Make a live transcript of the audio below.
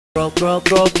Throw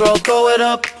it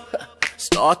up.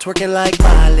 Start twerking like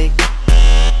Miley.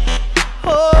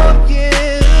 Oh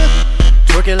yeah,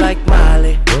 twerking like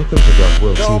Miley. Welcome to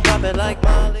DarkWorld Don't pop it like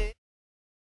Miley.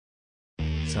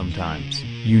 Sometimes,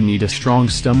 you need a strong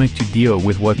stomach to deal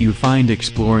with what you find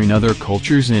exploring other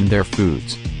cultures and their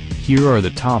foods. Here are the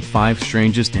top 5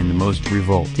 strangest and most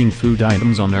revolting food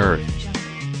items on Earth.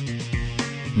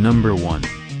 Number 1.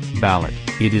 Ballot.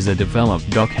 It is a developed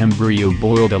duck embryo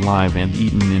boiled alive and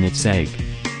eaten in its egg.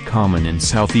 Common in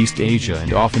Southeast Asia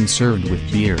and often served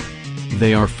with beer.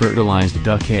 They are fertilized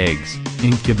duck eggs,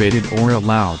 incubated or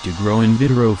allowed to grow in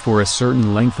vitro for a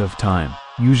certain length of time,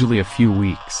 usually a few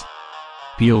weeks.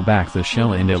 Peel back the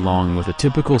shell and along with a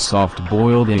typical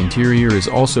soft-boiled interior is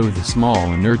also the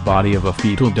small inert body of a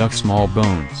fetal duck, small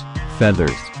bones,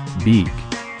 feathers, beak.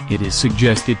 It is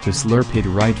suggested to slurp it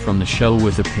right from the shell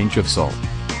with a pinch of salt.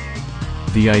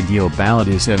 The ideal ballot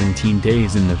is 17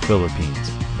 days in the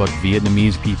Philippines, but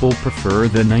Vietnamese people prefer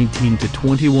the 19 to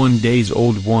 21 days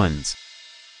old ones.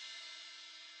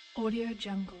 Audio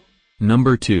Jungle.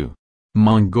 Number 2.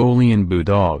 Mongolian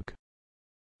Bulldog.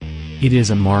 It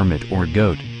is a marmot or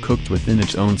goat, cooked within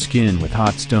its own skin with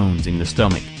hot stones in the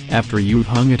stomach, after you've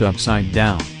hung it upside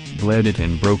down, bled it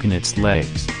and broken its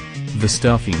legs. The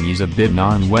stuffing is a bit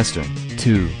non-Western,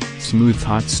 too, smooth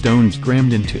hot stones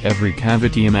crammed into every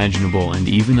cavity imaginable and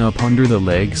even up under the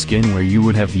leg skin where you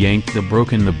would have yanked the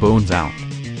bones out.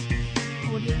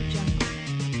 Audio Jungle.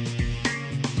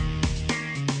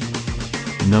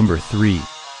 Number 3.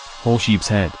 Whole sheep's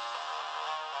head.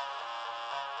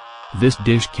 This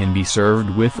dish can be served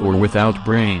with or without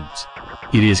brains.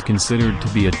 It is considered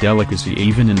to be a delicacy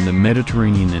even in the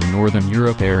Mediterranean and Northern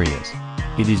Europe areas.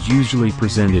 It is usually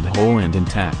presented whole and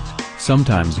intact,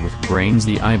 sometimes with brains.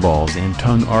 The eyeballs and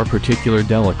tongue are particular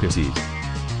delicacies.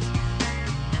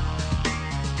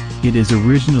 It is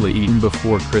originally eaten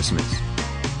before Christmas.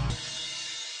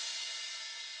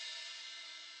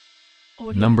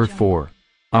 Audio Number Jungle. 4.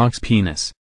 Ox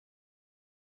penis.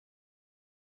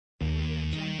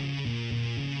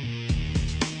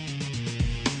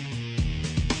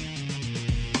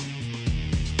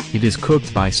 It is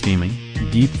cooked by steaming,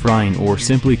 deep frying or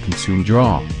simply consumed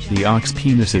raw. The ox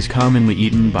penis is commonly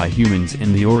eaten by humans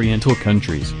in the Oriental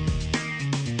countries.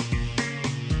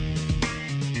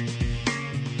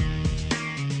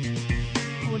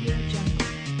 Audio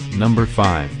Jungle. Number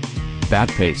 5. Bat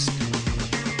paste.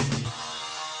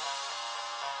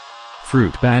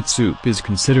 Fruit bat soup is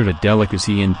considered a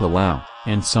delicacy in Palau,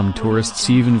 and some tourists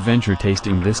even venture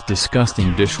tasting this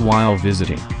disgusting dish while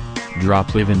visiting.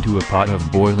 Drop live into a pot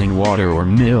of boiling water or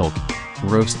milk.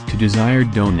 Roast to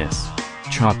desired doneness.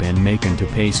 Chop and make into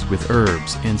paste with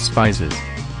herbs and spices.